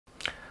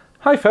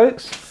Hi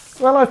folks,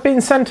 well I've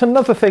been sent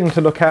another thing to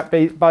look at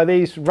by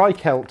these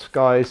Reichelt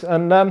guys,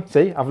 and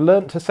see, I've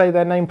learnt to say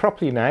their name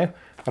properly now.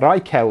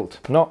 Reichelt,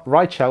 not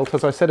Reichelt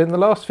as I said in the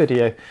last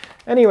video.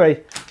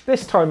 Anyway,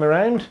 this time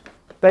around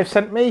they've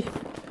sent me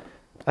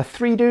a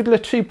 3Doodler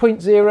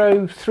 2.0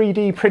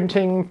 3D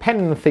printing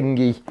pen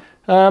thingy.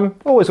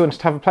 Always wanted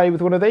to have a play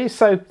with one of these,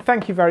 so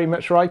thank you very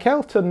much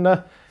Reichelt,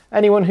 and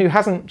anyone who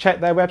hasn't checked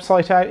their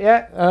website out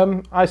yet,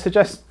 I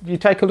suggest you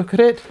take a look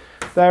at it.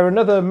 They're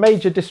another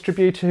major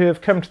distributor who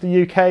have come to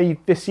the UK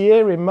this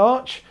year in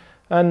March,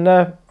 and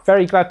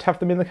very glad to have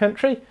them in the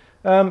country.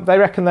 They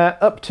reckon they're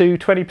up to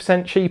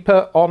 20%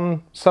 cheaper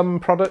on some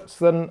products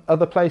than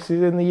other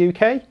places in the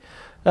UK,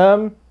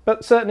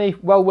 but certainly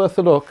well worth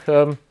a look.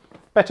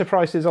 Better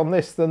prices on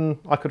this than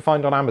I could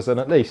find on Amazon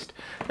at least.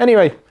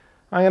 Anyway,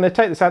 I'm going to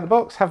take this out of the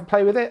box, have a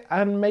play with it,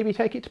 and maybe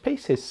take it to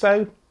pieces.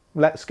 So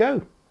let's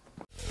go.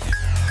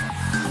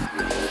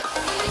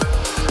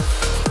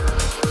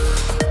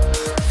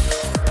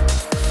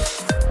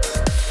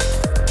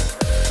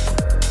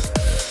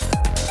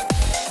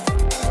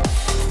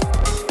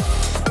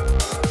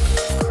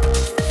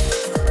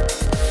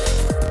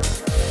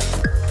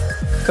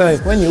 So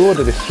when you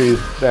order this through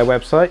their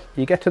website,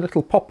 you get a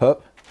little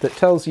pop-up that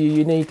tells you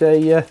you need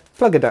a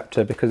plug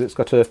adapter because it's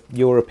got a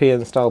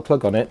European style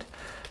plug on it.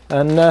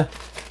 And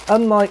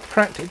unlike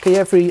practically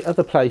every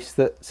other place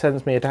that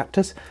sends me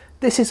adapters,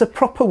 this is a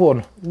proper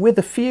one with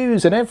a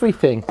fuse and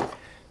everything.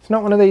 It's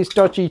not one of these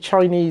dodgy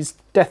Chinese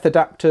death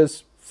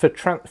adapters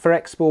for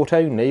export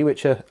only,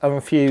 which are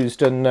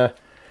unfused and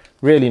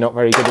really not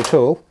very good at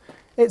all.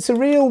 It's a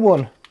real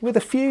one with a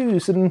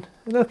fuse, and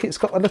look, it's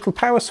got a little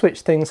power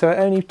switch thing, so it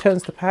only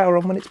turns the power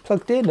on when it's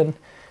plugged in and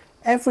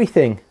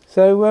everything.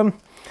 So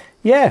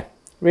yeah,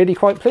 really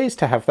quite pleased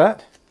to have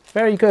that.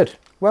 Very good.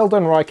 Well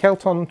done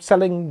Reichelt on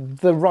selling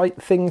the right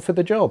thing for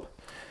the job.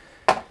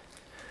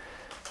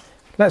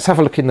 Let's have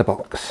a look in the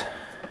box.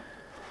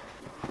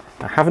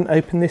 I haven't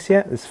opened this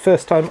yet. It's the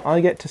first time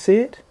I get to see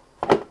it.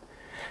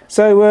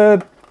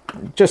 So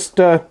just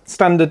a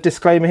standard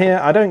disclaimer here,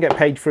 I don't get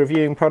paid for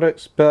reviewing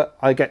products, but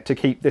I get to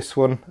keep this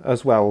one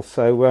as well.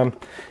 So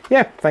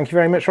yeah, thank you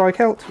very much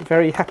Reichelt.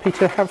 Very happy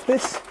to have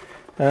this.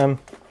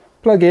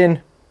 Plug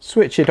in,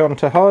 switch it on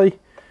to high,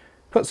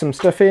 put some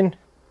stuff in,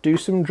 do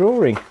some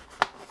drawing.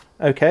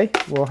 Okay,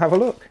 we'll have a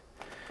look.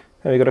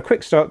 So we've got a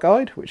quick start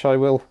guide, which I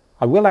will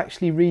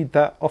actually read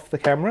that off the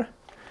camera.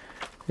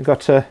 We've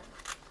got a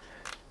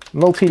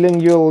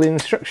multilingual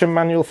instruction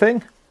manual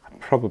thing. I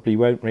probably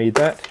won't read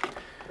that.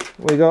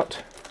 We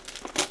got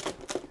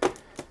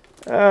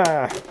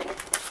a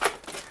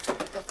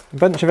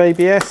bunch of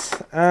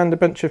ABS and a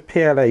bunch of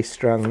PLA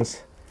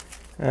strands,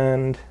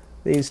 and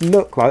these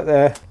look like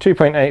they're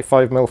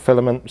 2.85mm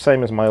filament,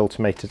 same as my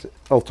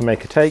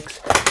Ultimaker takes,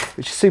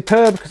 which is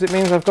superb because it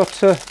means I've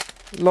got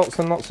lots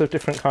and lots of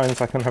different kinds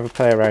I can have a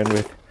play around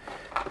with.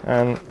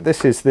 And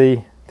this is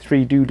the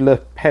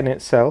 3Doodler pen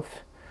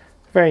itself,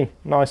 very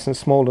nice and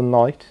small and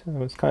light. I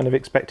was kind of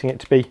expecting it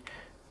to be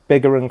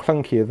bigger and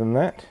clunkier than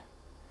that.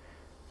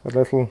 A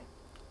little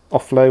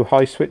off-low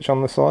high switch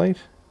on the side.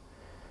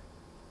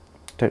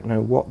 Don't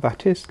know what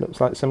that is, looks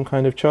like some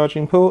kind of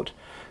charging port.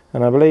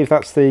 And I believe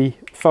that's the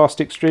fast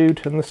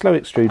extrude and the slow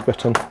extrude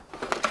button.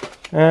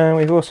 And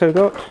we've also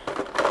got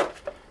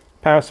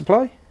power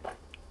supply.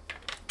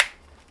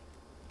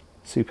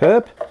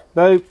 Superb.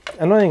 Though,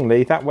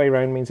 annoyingly, that way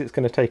round means it's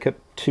going to take up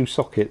 2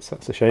 sockets,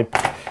 that's a shame.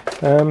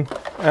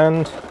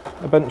 And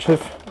a bunch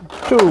of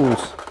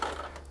tools.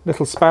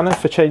 Little spanner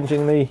for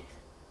changing the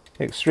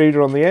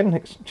extruder on the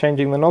end,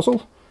 changing the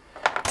nozzle.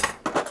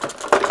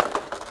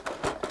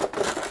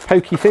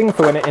 Pokey thing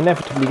for when it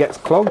inevitably gets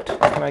clogged.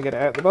 Can I get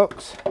it out of the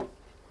box?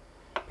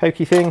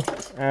 Pokey thing,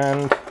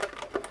 and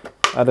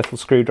a little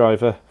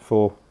screwdriver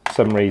for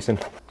some reason.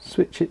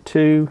 Switch it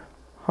to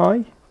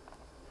high.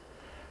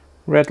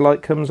 Red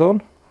light comes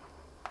on.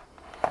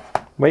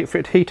 Wait for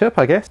it to heat up,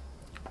 I guess.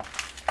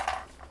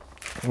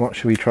 What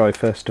should we try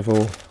first of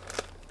all?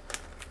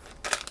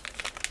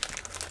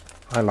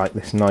 I like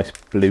this nice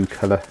blue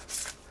colour.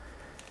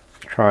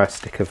 Try a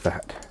stick of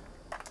that.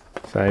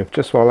 So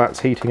just while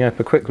that's heating up,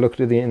 a quick look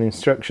at the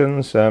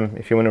instructions.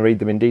 If you want to read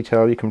them in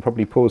detail, you can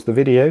probably pause the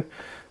video.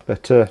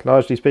 But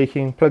largely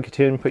speaking, plug it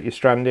in, put your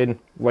strand in,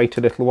 wait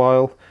a little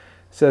while.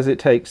 It says it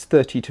takes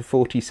 30 to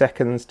 40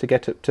 seconds to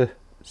get up to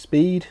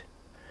speed.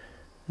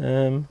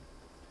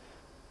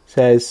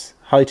 Says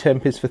high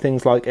temp is for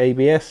things like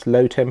ABS,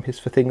 low temp is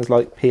for things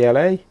like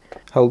PLA.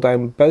 Hold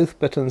down both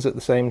buttons at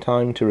the same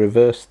time to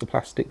reverse the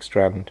plastic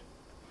strand.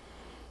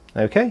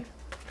 Okay,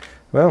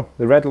 well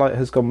the red light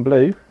has gone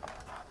blue.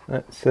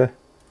 Let's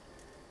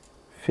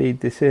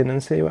feed this in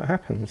and see what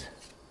happens.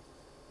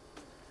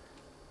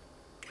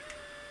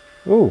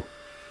 Oh,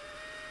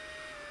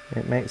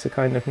 it makes a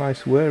kind of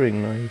nice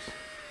whirring noise.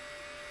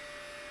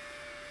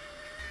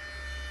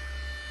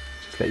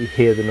 Just let you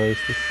hear the noise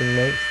this thing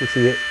makes. This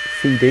is it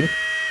feeding.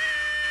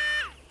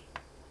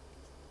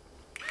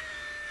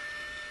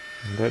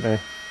 I don't know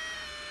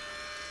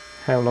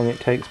how long it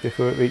takes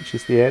before it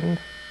reaches the end.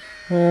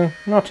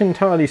 Not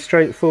entirely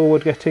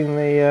straightforward getting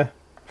the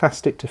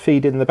plastic to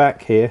feed in the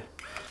back here.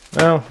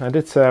 Well, I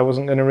did say I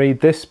wasn't going to read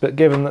this, but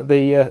given that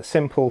the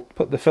simple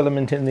put the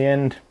filament in the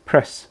end,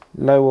 press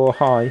low or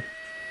high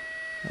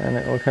and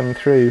it will come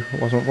through,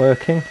 wasn't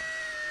working,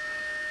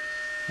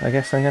 I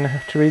guess I'm going to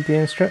have to read the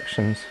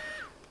instructions.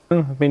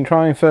 I've been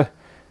trying for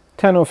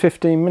 10 or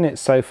 15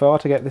 minutes so far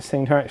to get this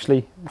thing to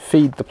actually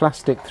feed the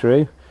plastic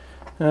through,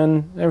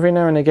 and every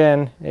now and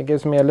again it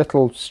gives me a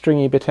little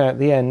stringy bit out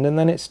the end and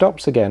then it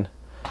stops again.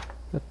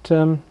 But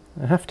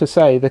I have to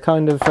say, the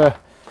kind of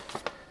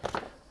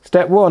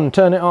step 1,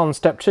 turn it on,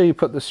 step 2,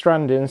 put the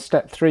strand in,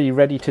 step 3,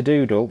 ready to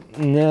doodle.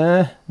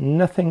 Nah,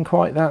 nothing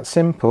quite that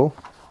simple.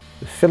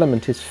 The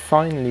filament is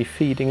finally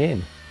feeding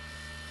in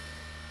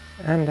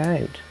and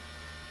out.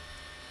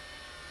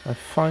 I've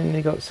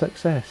finally got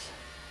success.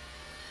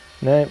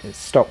 No, it's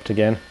stopped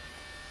again.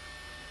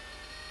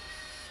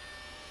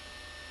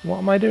 What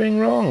am I doing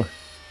wrong?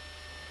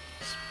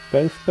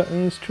 Both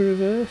buttons to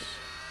reverse.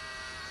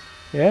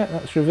 Yeah,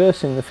 that's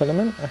reversing the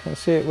filament. I can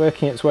see it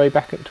working its way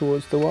back up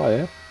towards the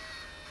wire.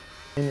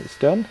 And it's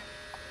done.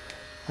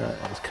 Right,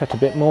 let's cut a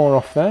bit more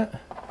off that.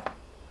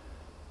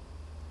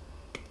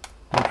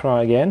 And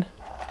try again.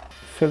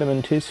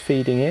 Filament is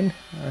feeding in.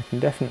 I can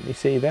definitely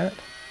see that.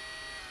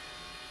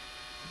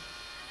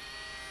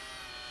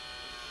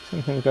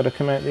 Something's got to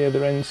come out the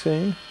other end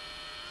soon.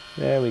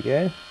 There we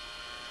go.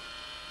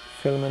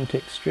 Filament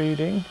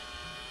extruding.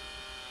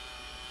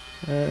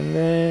 And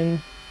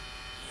then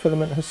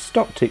filament has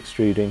stopped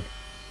extruding.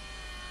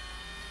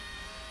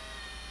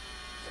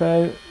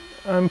 So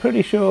I'm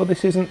pretty sure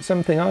this isn't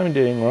something I'm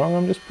doing wrong.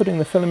 I'm just putting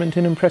the filament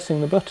in and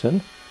pressing the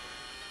button.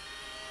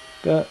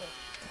 But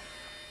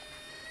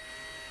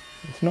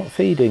it's not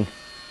feeding.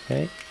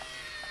 Okay,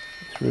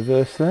 let's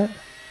reverse that.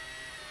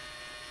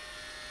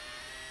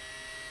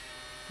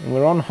 And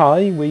we're on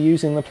high, we're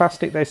using the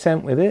plastic they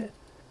sent with it.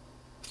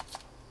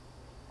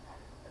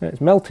 So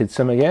it's melted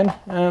some again,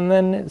 and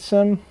then it's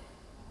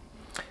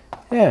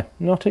yeah,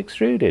 not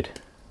extruded.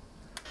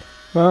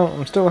 Well,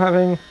 I'm still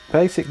having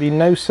basically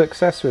no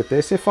success with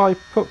this. If I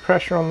put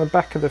pressure on the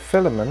back of the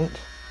filament,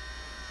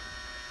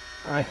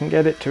 I can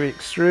get it to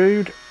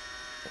extrude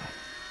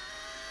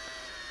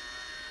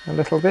a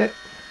little bit.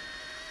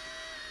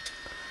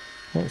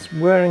 It's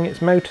wearing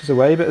its motors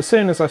away, but as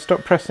soon as I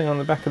stop pressing on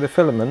the back of the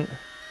filament,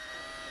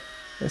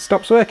 it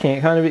stops working.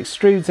 It kind of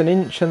extrudes an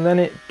inch and then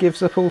it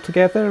gives up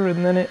altogether,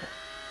 and then it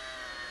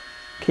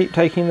keep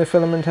taking the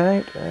filament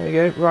out. There we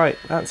go. Right,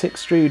 that's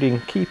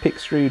extruding. Keep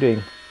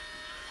extruding.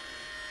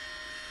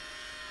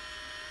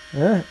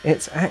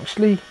 It's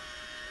actually...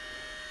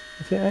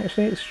 Is it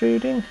actually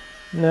extruding?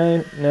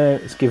 No,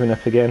 it's given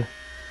up again.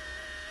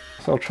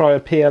 So I'll try a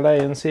PLA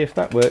and see if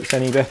that works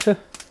any better.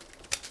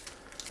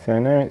 So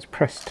now it's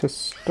pressed to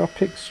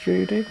stop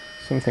extruding.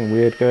 Something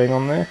weird going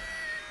on there.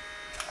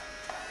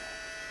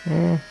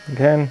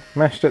 Again,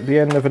 mashed at the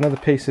end of another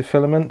piece of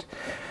filament.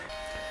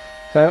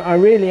 So I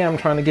really am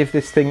trying to give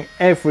this thing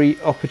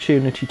every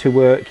opportunity to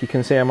work. You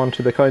can see I'm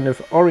onto the kind of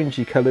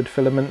orangey coloured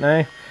filament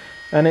now,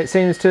 and it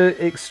seems to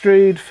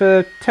extrude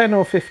for 10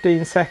 or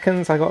 15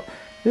 seconds. I got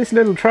this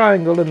little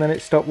triangle and then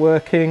it stopped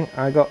working.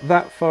 I got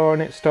that far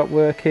and it stopped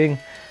working.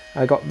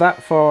 I got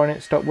that far and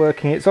it stopped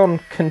working. It's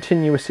on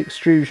continuous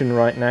extrusion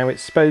right now.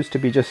 It's supposed to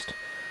be just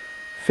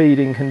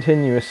feeding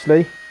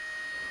continuously.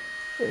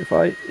 If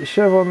I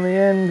shove on the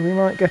end, we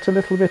might get a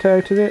little bit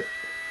out of it,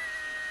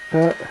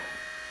 but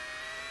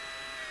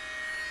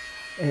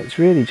it's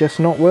really just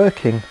not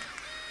working.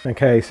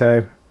 Okay,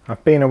 so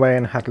I've been away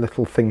and had a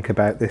little think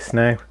about this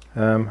now.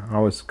 I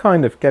was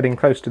kind of getting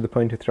close to the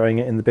point of throwing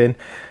it in the bin,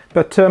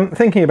 but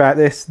thinking about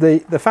this,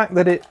 the fact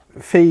that it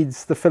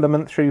feeds the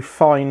filament through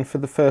fine for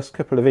the first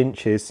couple of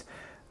inches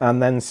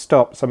and then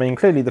stops, I mean,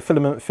 clearly the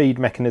filament feed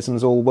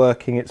mechanism's all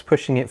working, it's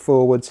pushing it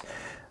forwards.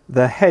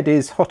 The head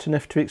is hot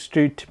enough to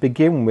extrude to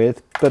begin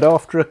with, but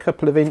after a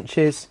couple of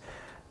inches,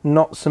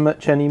 not so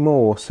much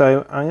anymore.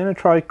 So I'm going to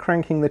try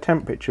cranking the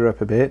temperature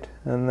up a bit,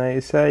 and they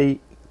say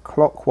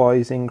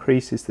clockwise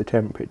increases the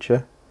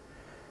temperature.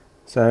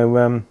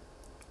 So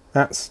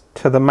that's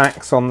to the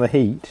max on the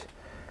heat.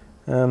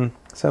 So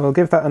we'll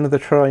give that another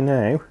try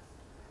now,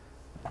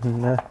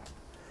 and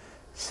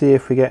see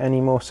if we get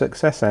any more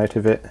success out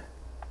of it.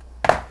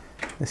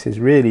 This is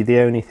really the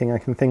only thing I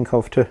can think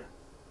of to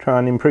try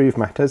and improve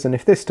matters, and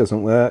if this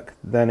doesn't work,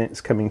 then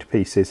it's coming to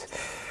pieces.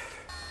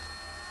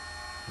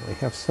 We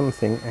have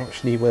something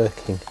actually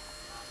working.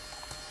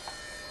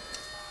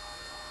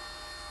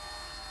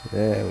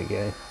 There we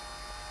go.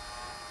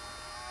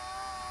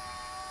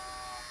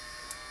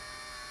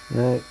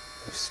 No,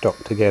 it's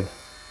stopped again.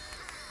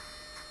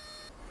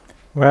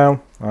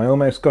 Well, I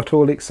almost got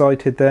all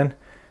excited then.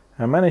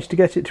 I managed to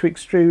get it to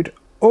extrude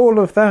all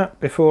of that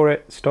before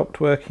it stopped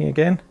working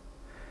again.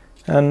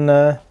 And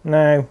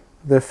now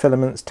the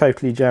filament's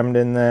totally jammed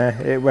in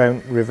there. It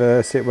won't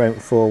reverse, it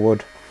won't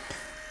forward.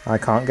 I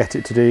can't get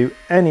it to do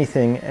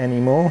anything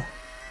anymore.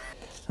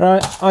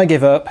 Right, I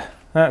give up.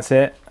 That's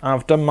it.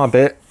 I've done my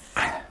bit.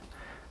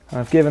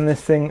 I've given this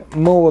thing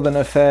more than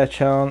a fair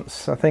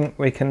chance. I think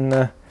we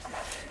can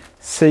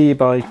see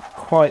by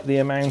quite the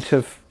amount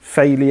of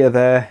failure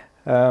there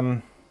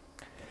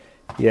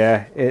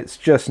Yeah, it's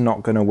just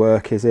not going to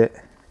work, is it?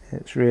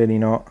 It's really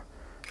not.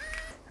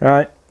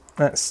 Right,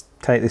 let's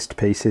take this to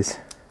pieces.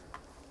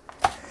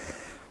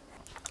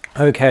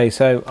 Okay,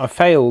 so I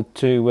failed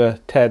to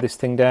tear this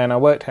thing down. I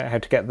worked out how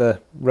to get the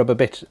rubber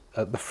bit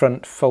at the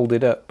front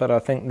folded up, but I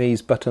think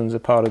these buttons are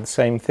part of the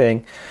same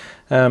thing.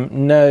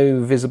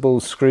 No visible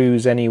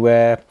screws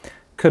anywhere.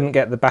 Couldn't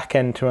get the back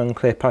end to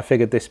unclip. I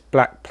figured this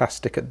black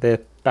plastic at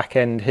the back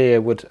end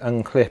here would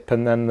unclip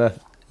and then the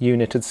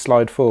unit would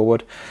slide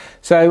forward.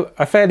 So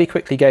I fairly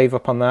quickly gave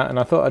up on that, and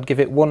I thought I'd give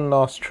it one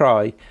last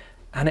try,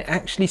 and it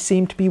actually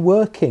seemed to be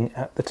working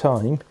at the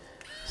time.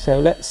 So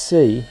let's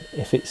see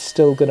if it's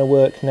still going to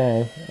work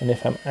now and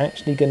if I'm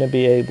actually going to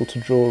be able to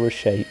draw a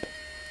shape.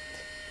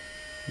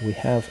 We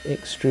have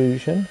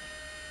extrusion.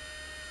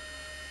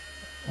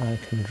 I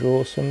can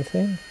draw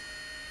something.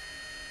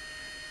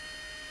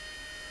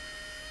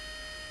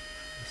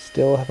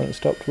 Still haven't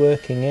stopped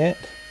working yet.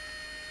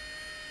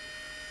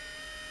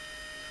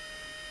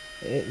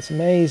 It's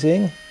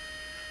amazing.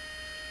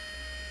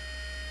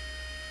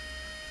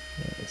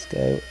 Let's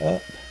go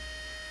up.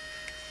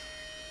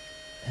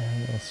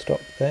 And we'll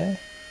stop there.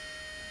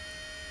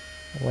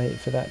 Wait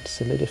for that to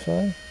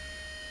solidify.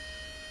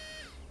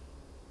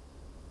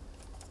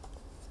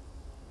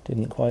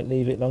 Didn't quite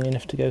leave it long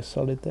enough to go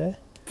solid there.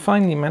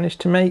 Finally managed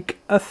to make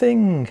a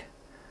thing.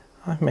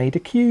 I've made a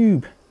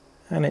cube,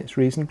 and it's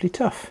reasonably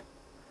tough.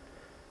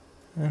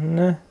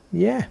 And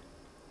yeah,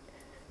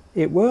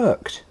 it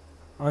worked.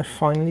 I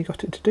finally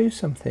got it to do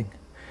something.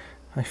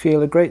 I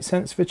feel a great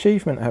sense of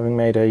achievement having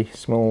made a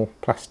small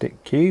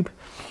plastic cube.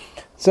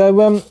 So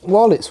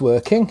while it's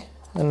working,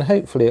 and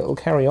hopefully it'll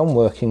carry on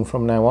working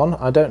from now on,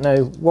 I don't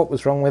know what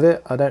was wrong with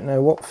it, I don't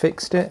know what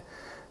fixed it,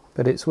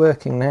 but it's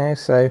working now.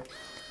 So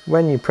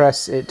when you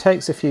press, it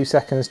takes a few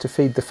seconds to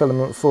feed the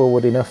filament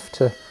forward enough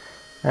to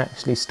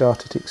actually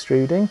start it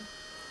extruding.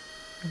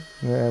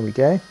 There we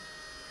go.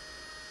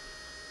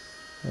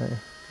 So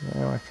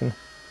now I can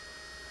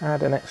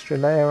add an extra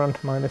layer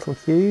onto my little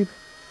cube.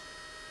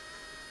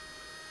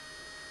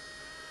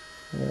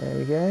 There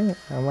we go,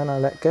 and when I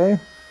let go,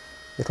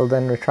 it'll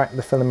then retract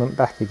the filament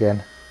back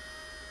again.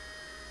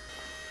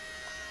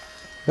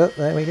 But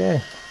there we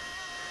go.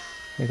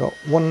 We've got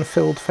one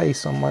filled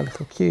face on my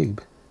little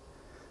cube.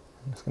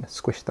 I'm just going to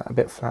squish that a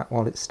bit flat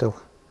while it's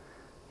still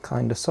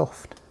kind of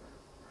soft.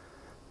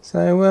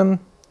 So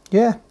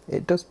yeah,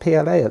 it does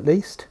PLA at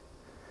least,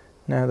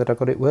 now that I've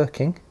got it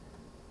working.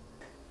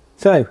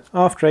 So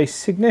after a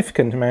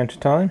significant amount of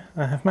time,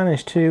 I have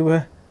managed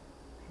to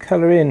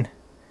colour in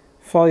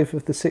 5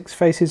 of the 6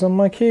 faces on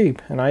my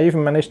cube, and I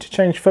even managed to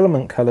change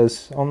filament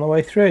colours on the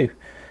way through.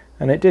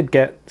 And it did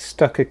get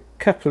stuck a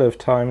couple of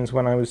times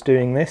when I was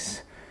doing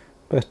this,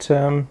 but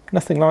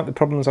nothing like the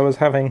problems I was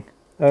having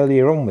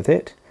earlier on with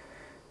it.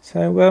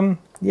 So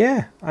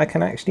yeah, I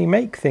can actually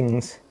make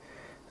things.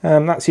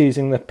 That's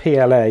using the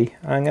PLA.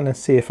 I'm going to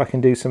see if I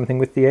can do something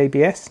with the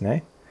ABS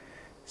now.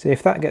 See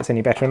if that gets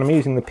any better. And I'm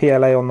using the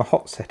PLA on the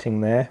hot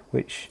setting there,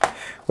 which,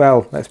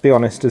 well, let's be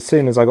honest, as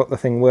soon as I got the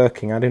thing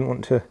working, I didn't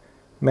want to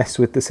mess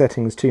with the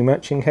settings too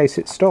much in case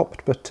it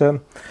stopped, but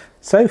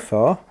so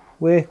far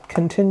we're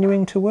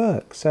continuing to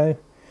work, so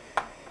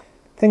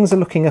things are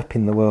looking up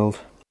in the world.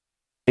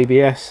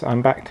 ABS,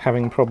 I'm back to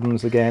having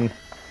problems again.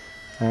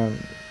 Yeah,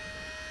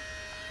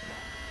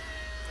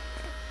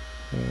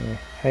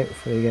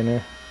 hopefully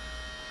gonna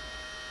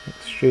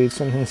extrude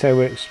something. So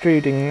we're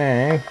extruding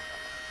now,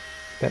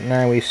 but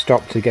now we've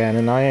stopped again,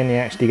 and I only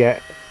actually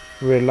get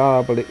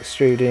reliable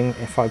extruding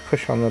if I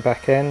push on the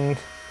back end.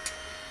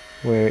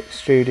 We're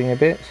extruding a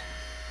bit.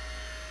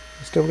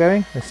 We're still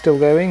going? We're still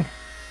going.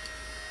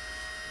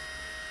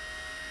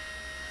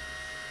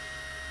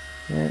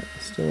 Yeah,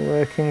 still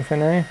working for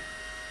now.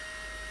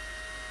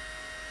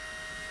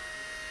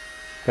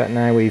 But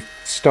now we've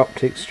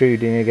stopped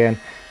extruding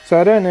again.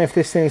 So I don't know if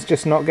this thing's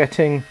just not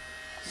getting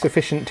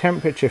sufficient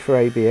temperature for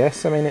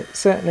ABS. I mean, it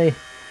certainly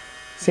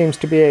seems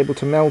to be able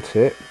to melt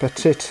it,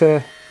 but it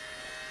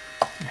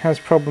has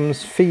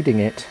problems feeding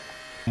it.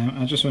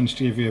 I just wanted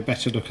to give you a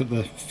better look at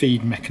the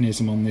feed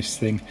mechanism on this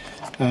thing.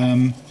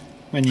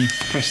 When you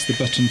press the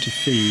button to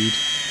feed,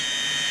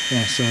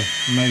 there's a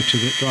motor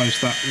that drives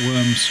that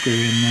worm screw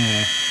in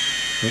there,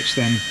 which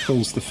then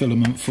pulls the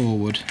filament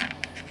forward,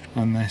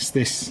 and there's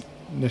this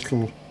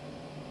little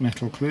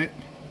metal clip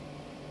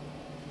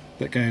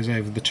that goes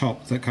over the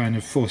top that kind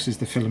of forces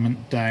the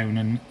filament down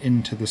and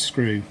into the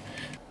screw.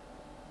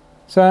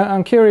 So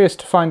I'm curious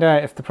to find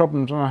out if the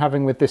problems I'm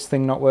having with this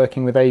thing not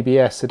working with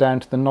ABS are down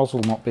to the nozzle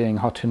not being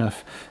hot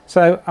enough.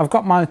 So I've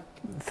got my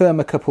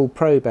thermocouple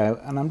probe out,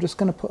 and I'm just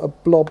going to put a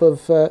blob of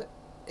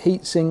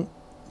heatsink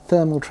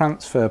thermal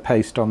transfer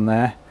paste on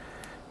there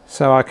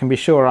so I can be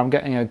sure I'm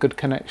getting a good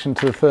connection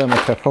to the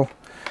thermocouple,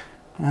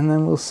 and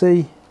then we'll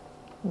see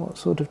what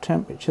sort of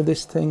temperature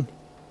this thing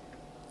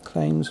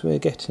claims we're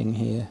getting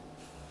here.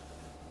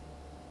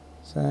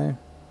 So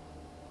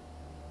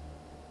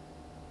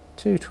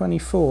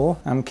 224.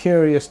 I'm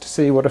curious to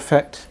see what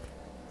effect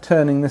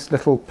turning this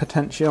little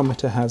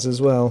potentiometer has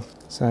as well.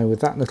 So with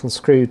that little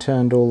screw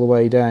turned all the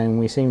way down,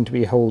 we seem to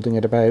be holding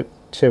at about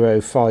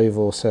 205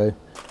 or so.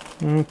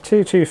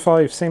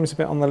 225 seems a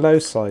bit on the low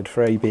side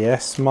for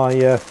ABS.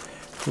 My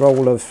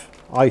roll of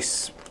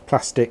ice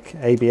plastic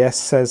ABS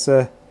says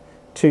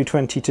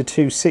 220 to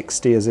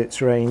 260 as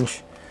its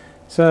range.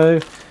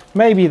 So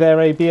maybe their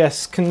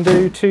ABS can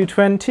do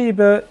 220,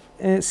 but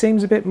it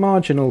seems a bit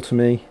marginal to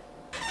me.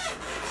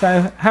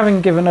 So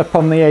having given up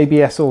on the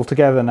ABS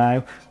altogether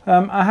now,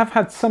 I have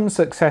had some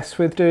success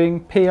with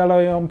doing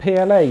PLA on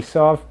PLA.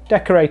 So I've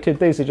decorated,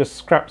 these are just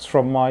scraps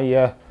from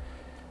my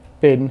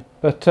bin,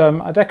 but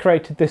I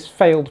decorated this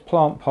failed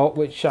plant pot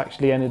which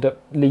actually ended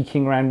up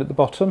leaking around at the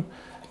bottom,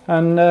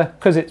 and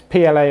because it's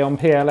PLA on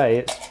PLA,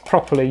 it's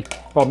properly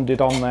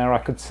bonded on there. I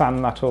could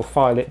sand that or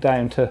file it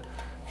down to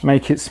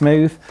make it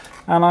smooth,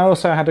 and I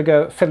also had to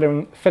go at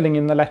filling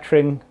in the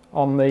lettering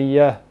on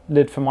the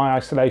lid for my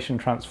isolation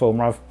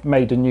transformer. I've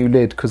made a new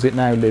lid because it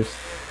now lives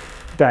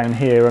down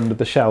here under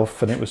the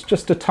shelf and it was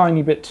just a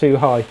tiny bit too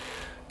high.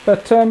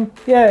 But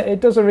yeah, it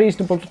does a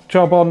reasonable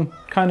job on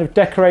kind of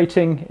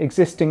decorating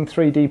existing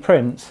 3D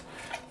prints.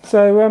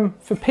 So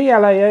for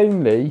PLA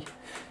only,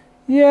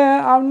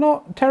 yeah, I'm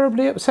not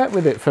terribly upset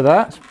with it for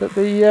that, but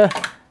the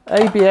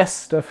ABS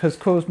stuff has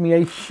caused me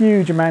a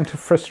huge amount of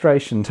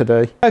frustration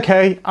today.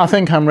 Okay, I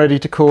think I'm ready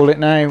to call it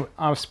now.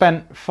 I've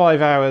spent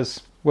 5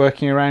 hours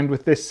working around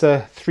with this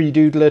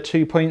 3Doodler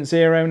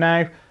 2.0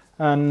 now,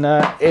 and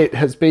it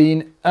has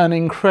been an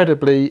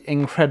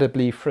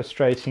incredibly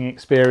frustrating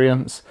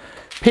experience.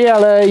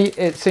 PLA,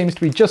 it seems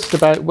to be just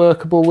about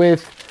workable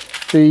with.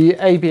 The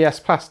ABS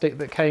plastic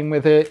that came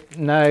with it,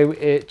 no,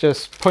 it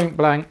just point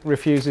blank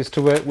refuses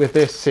to work with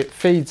this. It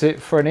feeds it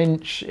for an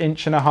inch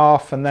and a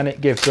half, and then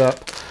it gives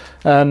up.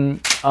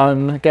 And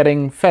I'm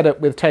getting fed up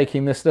with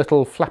taking this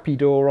little flappy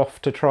door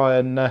off to try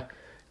and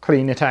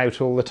clean it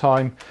out all the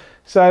time.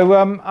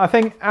 So I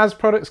think as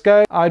products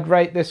go, I'd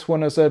rate this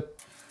one as a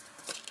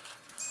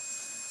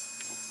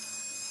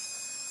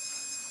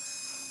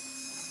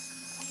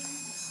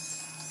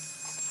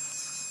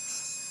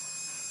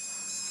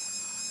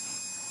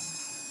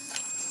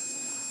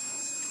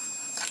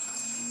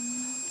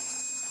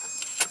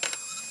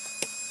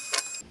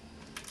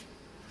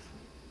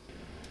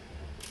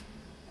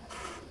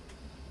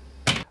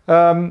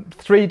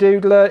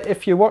 .3Doodler,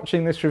 if you're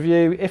watching this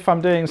review, if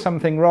I'm doing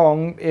something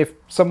wrong, if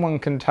someone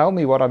can tell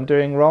me what I'm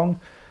doing wrong,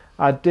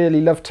 I'd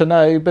dearly love to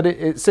know, but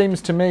it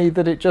seems to me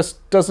that it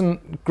just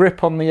doesn't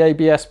grip on the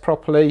ABS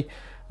properly.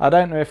 I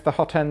don't know if the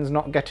hot end's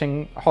not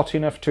getting hot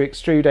enough to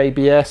extrude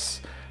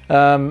ABS.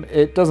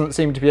 It doesn't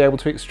seem to be able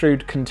to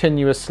extrude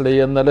continuously,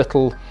 and the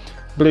little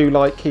blue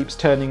light keeps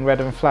turning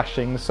red and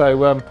flashing.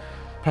 So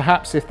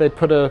perhaps if they'd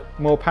put a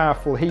more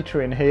powerful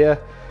heater in here,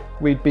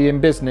 we'd be in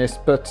business.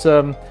 But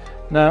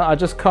no, I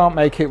just can't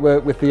make it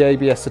work with the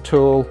ABS at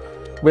all.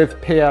 With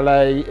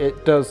PLA,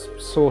 it does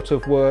sort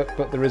of work,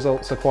 but the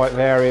results are quite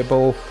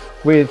variable.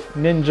 With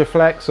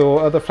Ninjaflex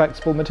or other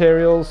flexible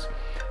materials,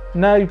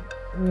 no,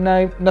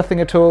 nothing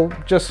at all,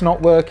 just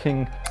not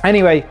working.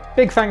 Anyway,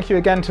 big thank you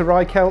again to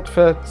Reichelt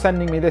for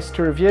sending me this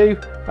to review.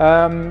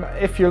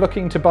 If you're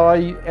looking to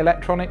buy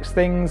electronics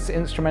things,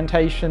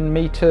 instrumentation,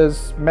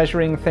 meters,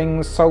 measuring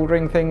things,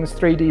 soldering things,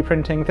 3D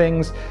printing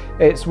things,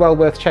 it's well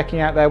worth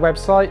checking out their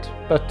website,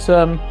 but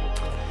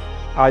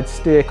I'd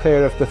steer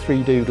clear of the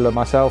 3Doodler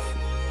myself.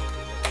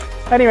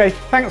 Anyway,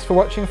 thanks for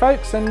watching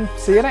folks, and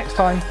see you next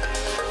time.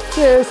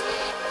 Cheers!